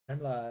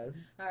I'm live.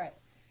 All right.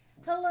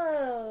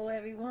 Hello,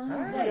 everyone. We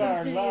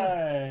are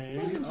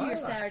Welcome to your live.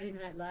 Saturday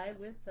Night Live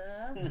with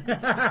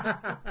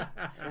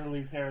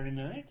early Saturday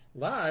night.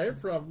 Live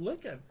from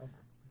Lincoln.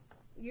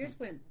 yours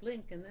went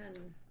blink and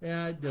then.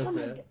 Yeah, I just Oh my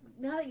said. God.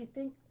 Now that you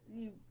think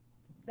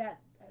that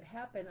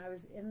happened, I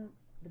was in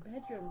the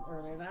bedroom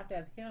earlier, and I have to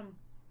have him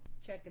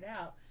check it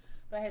out.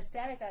 But I had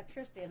static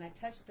electricity, and I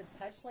touched the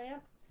touch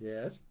lamp.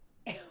 Yes.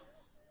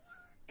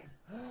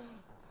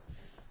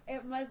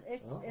 It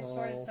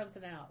sorted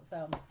something out.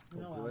 So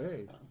no.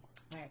 Great.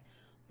 All right.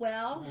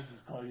 Well, We'll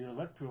just call you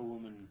Electro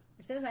Woman.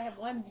 it says I have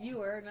one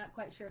viewer. Not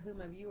quite sure who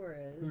my viewer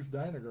is. Who's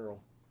Dinah Girl?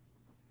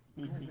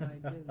 I have no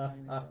idea who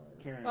Dinah Girl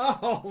is. Karen.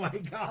 Oh my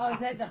God. Oh,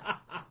 is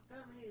that?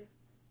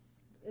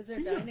 Is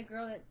there Dinah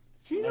Girl that?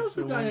 She knows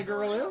who Dinah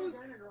Girl is.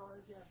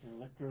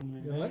 Electro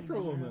Woman.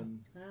 Electro Woman.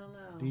 I don't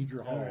know.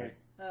 Deidre Hall. All right.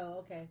 Oh,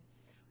 okay.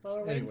 Well,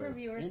 we're waiting Anyway. for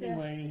viewers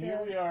Anyway, to.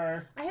 here we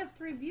are. I have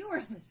 3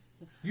 viewers. But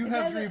You it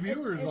have doesn't- 3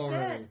 viewers it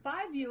already. said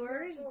 5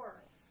 viewers.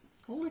 4.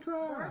 Holy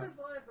Ron crap. is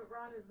live, but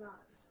Ron is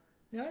not.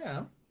 Yeah, I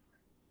am.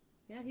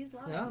 Yeah, he's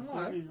live. Yeah, I'm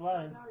live. He's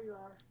live. Now you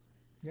are.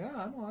 Yeah,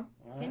 I'm on.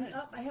 All Can, right.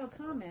 oh, I have a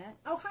comment.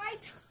 Oh, hi,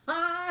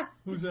 Todd.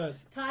 Who's that?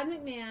 Todd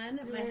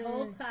McMahon, my Yay.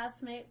 old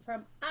classmate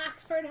from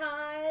Oxford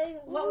High.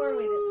 What were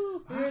we?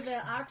 Woo. We were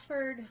the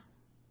Oxford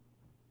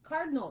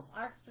Cardinals.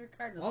 Oxford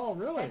Cardinals. Oh, I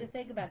had to really?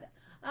 think about that.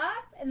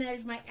 Up, and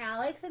there's my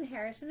Alex and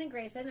Harrison and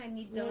Grayson. I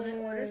need donut Yay.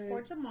 orders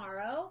for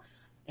tomorrow.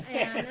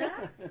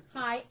 Anna.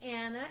 Hi,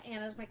 Anna.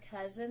 Anna's my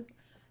cousin.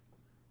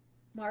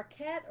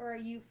 Marquette, or are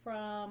you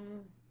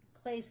from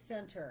Clay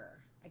Center?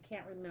 I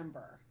can't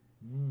remember.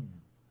 Mm.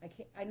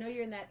 I know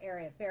you're in that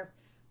area.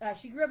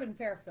 She grew up in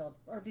Fairfield.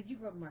 Or did you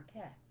grow up in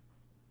Marquette?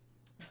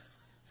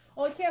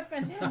 Oh, I can't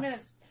spend 10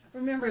 minutes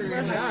remembering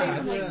where my Yeah,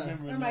 family yeah.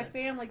 where my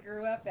family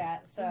grew up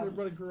at. So,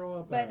 Everybody grow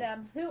up. but at.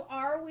 who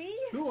are we?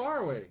 Who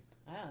are we?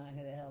 I don't know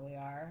who the hell we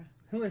are.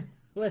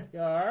 We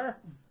are.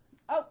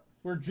 Oh,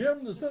 We're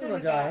Jim the cinema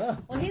guy, huh?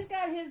 Well, he's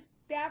got his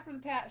Dad from the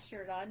Past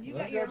shirt on. You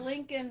got I've your got-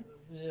 Lincoln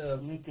Yeah.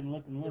 Lincoln,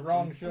 look and The listen.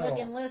 wrong show. Look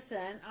and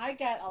Listen. I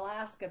got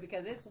Alaska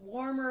because it's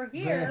warmer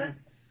here,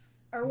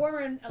 or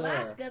warmer in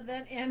Alaska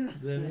than in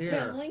Than here.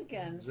 than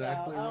Lincoln.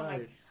 Exactly so, oh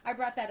right. I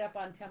brought that up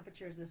on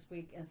temperatures this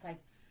week, and it's like,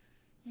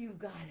 you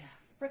gotta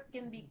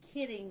frickin' be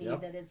kidding me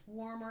Yep. that it's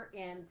warmer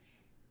in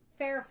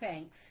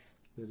Fairbanks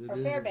That it or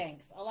is.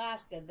 Fairbanks,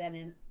 Alaska, than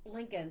in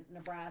Lincoln,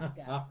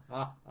 Nebraska.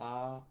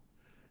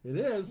 It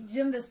is.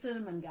 Jim the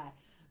Cinnamon Guy.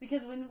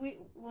 Because when we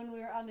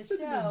were on the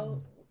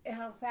show,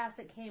 how fast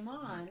it came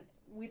on,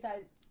 we thought,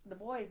 the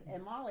boys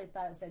and Molly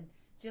thought it said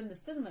Jim the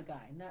Cinema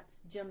Guy, not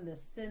Jim the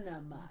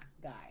Cinema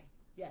Guy.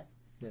 Yes.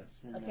 Yes.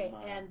 Okay,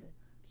 and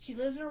she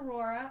lives in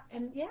Aurora,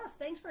 and yes,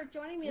 thanks for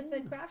joining me at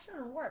the craft show in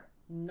Aurora.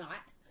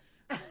 Not.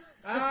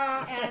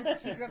 And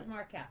she grew up in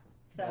Marquette.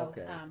 So,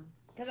 Okay.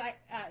 because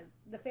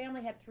the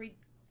family had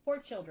 4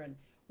 children.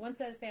 One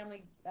side of the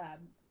family,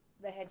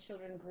 the head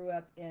children grew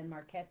up in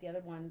Marquette. The other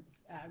one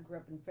grew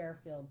up in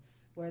Fairfield,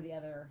 where the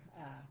other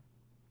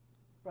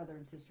brother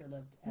and sister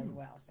lived as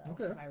well. So,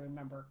 Okay. if I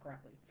remember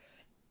correctly.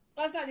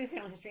 Let's not do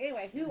family history.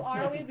 Anyway, who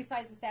are we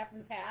besides the staff from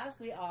the past?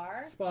 We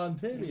are.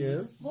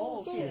 Spontaneous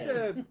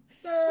Bullshit.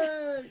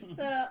 Yay!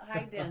 So,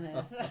 hi,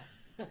 Dennis.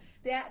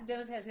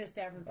 Dennis has his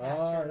staff from the past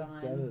Oh, shirt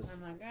on. Dennis.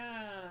 I'm like,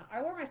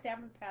 I wore my staff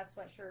from the past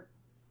sweatshirt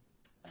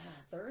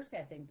Thursday,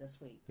 I think, this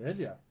week. Did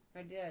ya?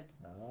 I did.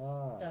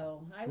 Ah.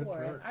 So I good wore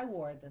shirt. it. I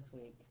wore it this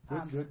week.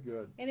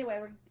 Good.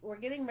 Anyway, we're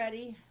getting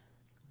ready.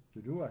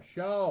 To do a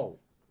show.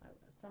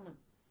 Someone.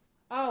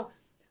 Oh.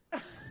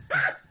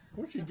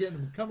 What's she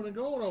getting coming and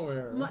going over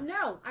here?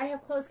 No, I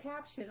have closed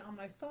caption on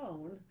my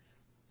phone,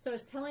 so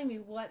it's telling me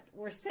what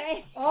we're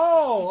saying.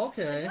 Oh,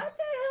 okay. What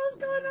the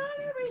hell's going on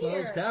over Closed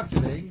here?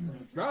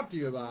 captioning brought to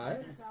you by.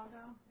 Your sound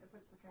down, it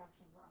puts the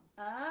captions on.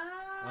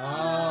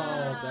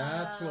 Oh,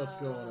 that's what's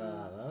going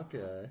on.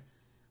 Okay.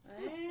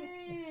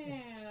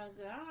 Yeah,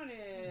 got Yeah,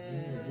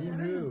 it. who Dennis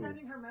knew? is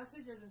sending her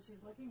messages and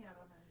she's looking at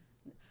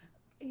them.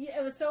 Yeah,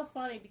 it was so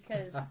funny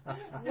because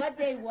what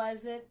day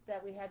was it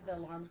that we had the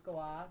alarms go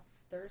off?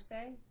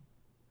 Thursday?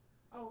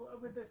 Oh,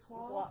 with the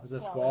squall? The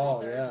Was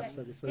squall, it yes.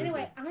 Thursday? it was Thursday.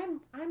 Anyway, I'm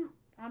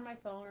on my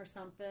phone or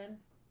something.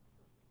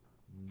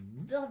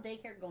 Mhm. Still have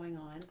daycare going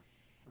on,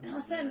 and all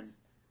of a sudden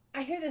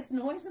I hear this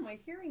noise in my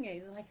hearing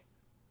aids. It's like,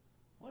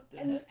 What the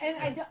and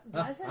heck? I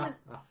don't. This isn't.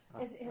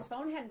 His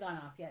phone hadn't gone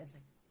off yet. It's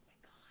like,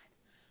 oh my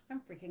god,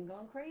 I'm freaking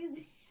going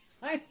crazy.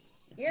 I'm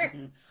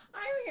hearing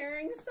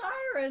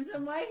sirens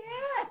in my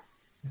head.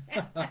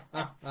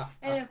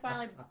 And then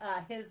finally,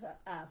 his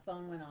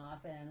phone went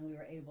off, and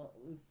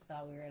we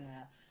thought we were in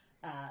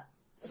a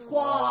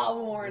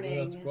squall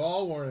warning.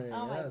 Squall warning.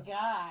 Oh my yes.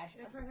 gosh.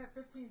 If I had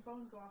 15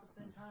 phones go off at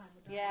the same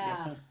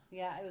time.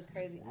 Yeah, it was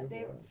crazy.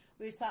 It was.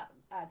 We saw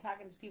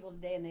talking to people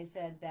today, and they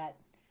said that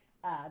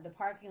the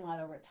parking lot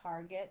over at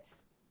Target,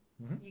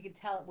 Mhm. you could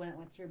tell it when it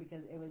went through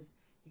because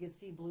you could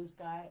see blue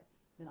sky.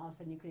 Then all of a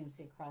sudden, you couldn't even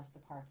see across the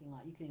parking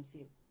lot. You couldn't even see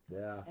it,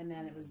 Yeah. and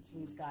then it was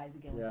blue skies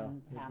again Yeah.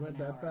 within It half went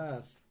an hour. that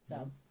fast.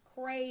 So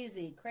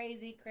crazy.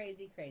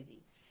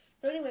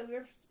 So anyway,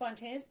 we're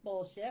Spontaneous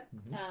Bullshit.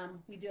 Mhm.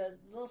 We do a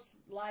little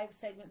live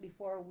segment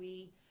before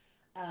we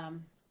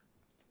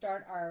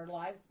start our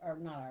live, or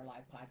not our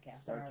live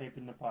podcast. Start our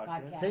taping the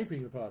podcast.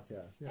 Taping the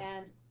podcast. Yeah.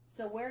 And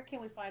so where can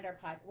we find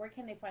where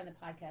can they find the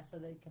podcast so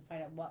they can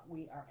find out what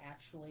we are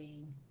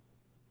actually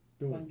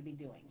going to be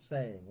doing?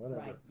 Saying,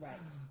 whatever.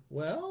 Right.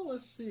 Well,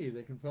 let's see.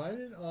 They can find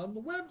it on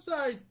the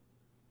website.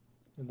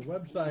 And the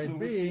website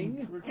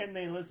being... Where can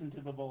they listen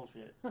to the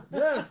bullshit?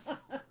 Yes!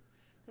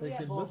 We They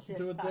have can listen bullshit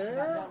to it talking there,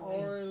 about, don't we?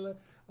 or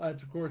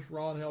it's, of course,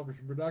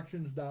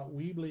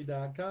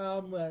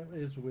 ronhelgersonproductions.weebly.com. That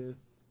is with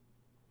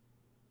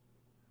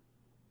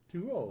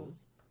 2 O's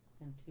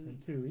And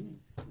and 2 2 E's.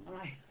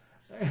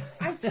 E's.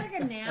 I took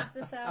a nap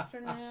this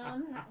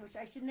afternoon, which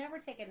I should never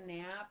take a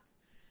nap,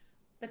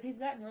 but we've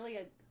gotten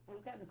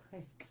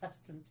quite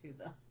accustomed to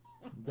them.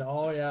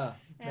 Oh, yeah.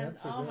 And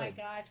Naps are oh my good.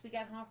 gosh, we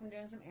got home from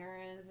doing some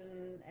errands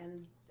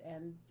and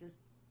just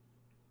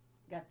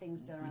got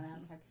things done around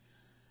that. It's like,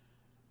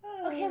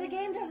 okay, the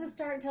game doesn't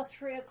start until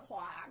 3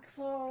 o'clock,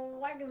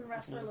 so I can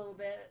rest for a little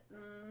bit.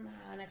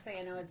 Next thing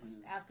I know, it's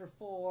after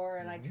 4,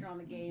 and I turn on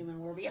the game, and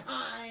we're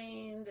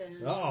behind.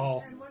 And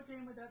Uh-oh. And what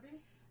game would that be?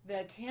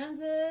 the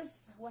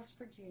Kansas, West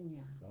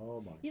Virginia.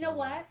 Oh, my You know God.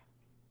 what?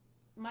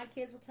 My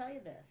kids will tell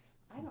you this.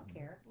 I don't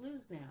care.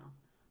 Lose now.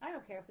 I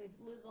don't care if we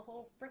lose the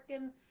whole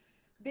frickin'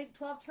 Big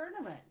 12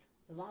 tournament.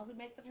 As long as we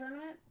make the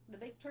tournament, the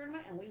big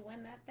tournament, and we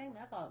win that thing,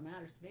 that's all that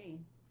matters to me.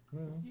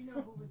 Well, Do you know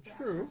who was It's back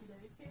true. for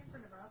today's game for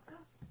Nebraska?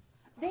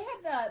 They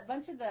had a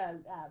bunch of the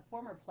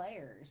former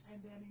players.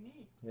 And Danny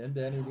Nee. and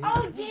Danny Nee.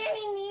 Oh, Danny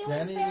Nee was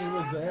Danny there. Nee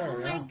was there, Oh,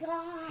 yeah. my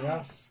gosh. Yeah,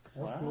 that's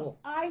Wow. cool.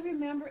 I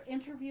remember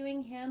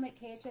interviewing him at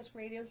KHS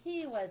Radio.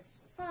 He was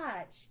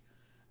such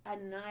a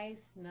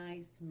nice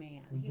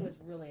man. He Mhm. was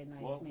really a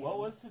nice man. What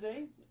was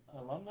today?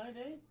 Alumni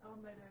Day?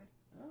 Alumni Day.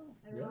 Oh.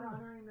 And they were Yeah.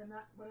 honoring the,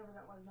 whatever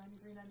that was,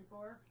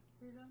 93-94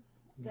 season?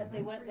 That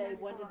they went to the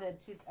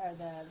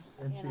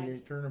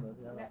NCAA tournament,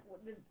 yeah.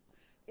 the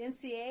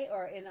NCAA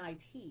or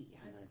NIT.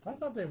 I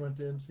thought they went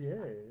to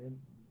NCAA and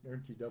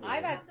NCAA. I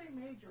I thought- thought they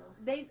major.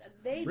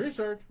 They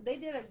Research.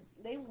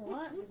 they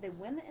won. Did they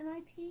win the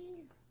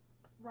NIT?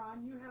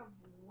 Ron, you have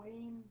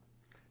Wayne.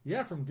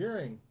 Yeah, from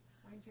Gearing.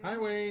 Wayne Hi,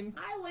 James. Wayne.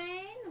 Hi,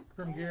 Wayne.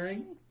 From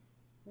Gearing.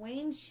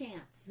 Wayne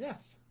Shantz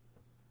Yes.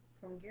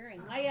 from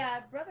Gearing.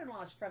 My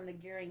brother-in-law's from the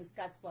Gearing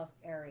Scottsbluff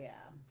area.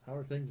 How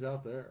are things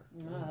out there?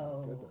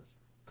 Oh. Goodness.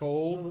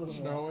 Cold, Ooh.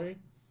 snowy,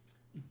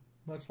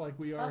 much like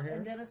we are And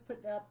here. Dennis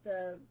put up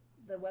the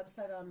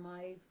website on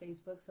my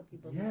Facebook so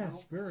people Yes,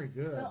 know. very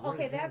good. So very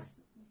okay, good.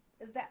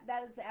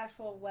 that is the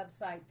actual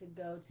website to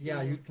go to.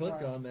 Yeah, you click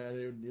for- on that,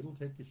 it'll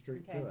take you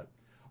straight Okay. to it.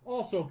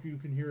 Also, you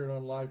can hear it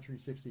on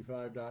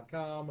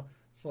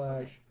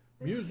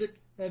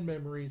live365.com/music and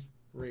memories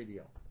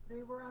radio.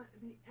 They were on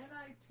the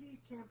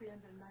NIT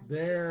champions in 90.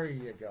 There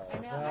you go. I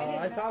know. Well, I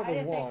didn't know. thought I it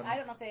didn't was think. one. I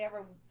don't know if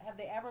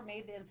they ever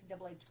made the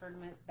NCAA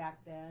tournament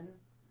back then.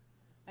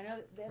 I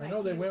know the NIT. I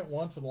know they went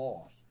once and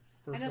lost.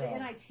 I know First the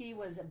round. NIT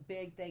was a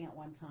big thing at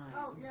one time.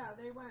 Oh, yeah,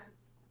 they went.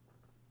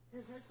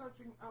 His head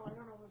coaching, I don't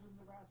know if it was in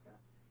Nebraska.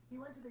 He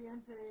went to the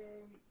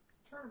NCAA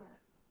tournament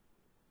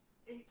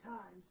 8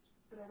 times,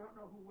 but I don't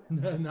know who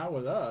won. Not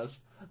with us.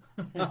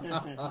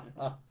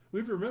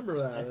 We'd remember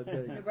that, I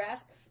think.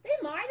 Nebraska. They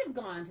might have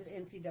gone to the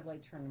NCAA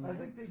tournament. I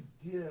think they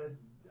did.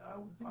 I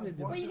they did.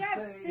 Well, want you to got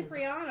say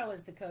Cipriano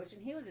as the coach,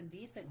 and he was a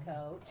decent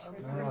coach. I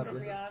Remember remember it was a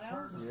Cipriano?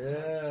 tournament,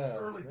 Yeah.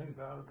 early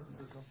 2000s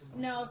or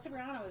something. No,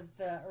 Cipriano was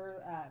the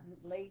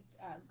late,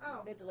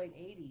 Oh. mid to late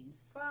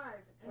 80s. 5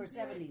 Or NCAA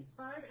 70s.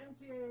 5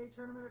 NCAA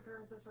tournament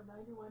appearances from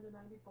 91 to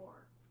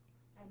 94,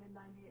 and in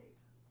 98.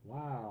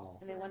 Wow.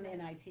 And they won the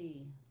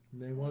NIT.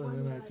 And they won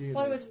an NIT.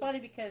 Well, it was funny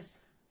because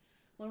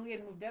when we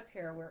had moved up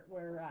here,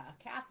 we're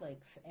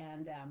Catholics,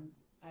 and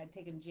I had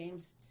taken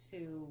James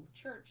to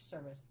church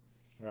service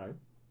Right.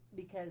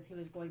 because he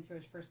was going through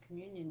his first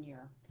communion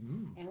year,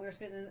 Mm. and we were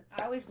sitting.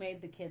 I always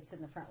made the kids sit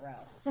in the front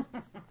row.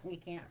 You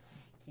can't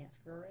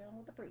screw around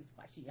with the priest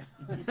watching you.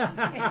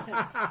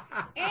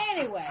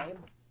 Anyway,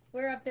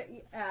 we're up there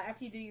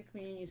after you do your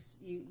communion.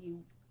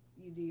 You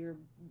do your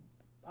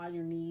on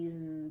your knees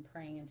and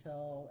praying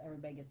until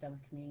everybody gets done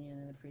with communion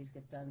and the priest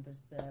gets done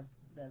because the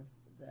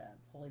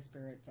Holy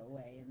Spirit's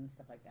away and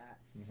stuff like that.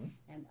 Mhm.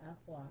 And up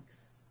walks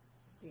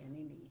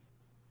Danny Nee.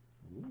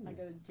 Ooh. I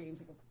go to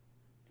James and go,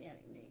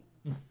 Danny Nee.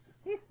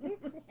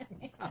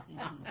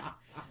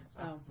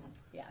 So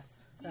yes,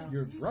 so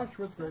You're brushed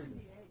with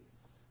greatness. 78.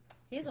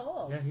 he's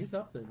old. Yeah, he's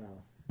up there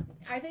now.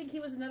 I think he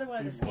was another one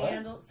of the He's what?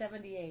 scandals.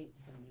 78.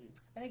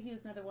 I think he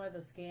was another one of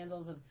the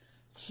scandals of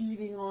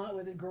cheating on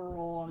with a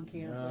girl on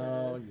campus.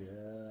 Oh,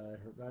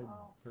 yeah. I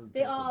heard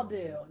They people all about do.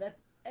 that. That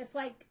it's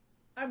like,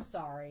 I'm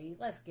sorry.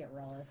 Let's get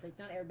realistic.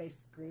 Not everybody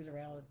screws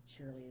around with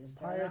cheerleaders.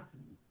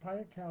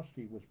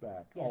 Piatkowski was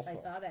back. Yes, I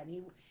also. saw that.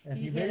 And And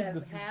he he hit made a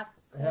the half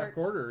half court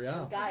quarter,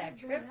 yeah. guy a They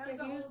trip had to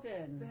the whole-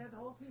 Houston. They had the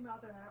whole team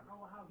out there, and I don't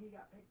know how he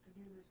got picked to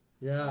do this.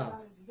 Yeah.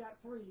 He got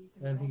 3.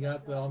 'cause And he they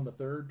got all on the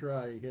third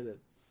try, he hit it.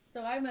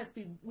 So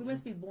we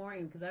must be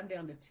boring because I'm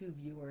down to 2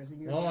 viewers and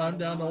you're. Oh, I'm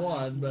down to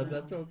one, but Yeah.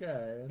 that's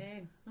okay.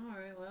 Okay, all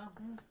right. Well,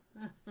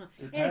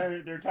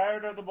 They're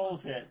tired of the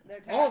bullshit. They're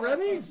tired of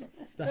Already? bullshit.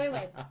 So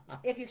anyway,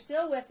 if you're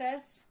still with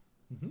us,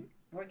 Mhm.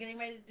 we're getting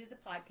ready to do the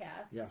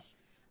podcast. Yes.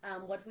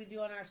 What do we do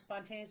on our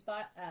spontaneous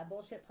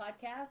bullshit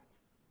podcast?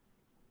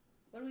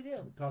 What do we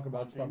do? We talk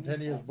about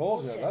Spontaneous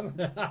spontaneous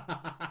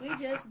bullshit. We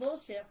just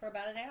bullshit for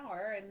about an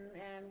hour,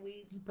 and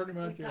we Pretty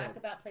much, we yeah. talk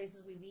about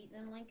places we've eaten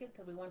in Lincoln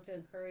because we want to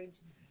encourage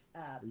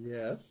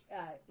Yes.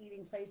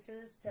 eating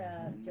places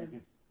to.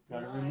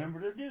 Gotta No, remember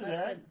to do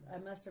that. I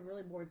must have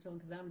really bored someone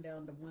because I'm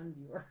down to one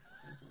viewer.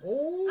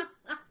 Oh,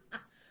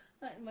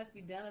 It must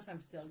be Dennis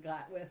I'm still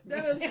got with me.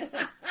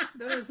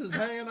 Dennis is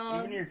hanging on.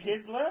 Even your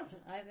kids left?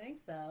 I think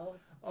so.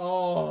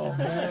 Oh,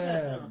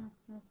 man.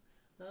 Oh,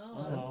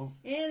 Uh-oh.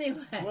 anyway,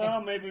 Well,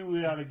 maybe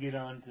we ought to get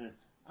on to...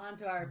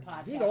 onto our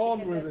podcast. Get on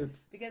because with it.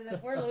 Because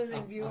if we're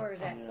losing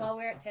viewers at, Yeah. well,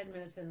 we're at 10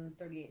 minutes and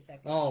 38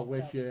 seconds. Oh,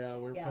 which, so, yeah,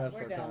 we're past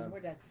we're our done. time. We're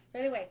done. So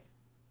anyway,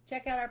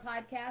 check out our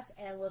podcast,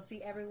 and we'll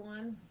see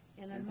everyone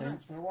in a And month.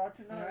 thanks for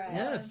watching All our right.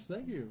 Yes,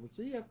 thank you. We'll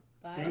see you.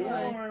 Bye. Stay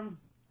Bye. warm.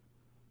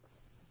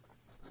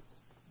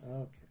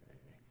 Okay.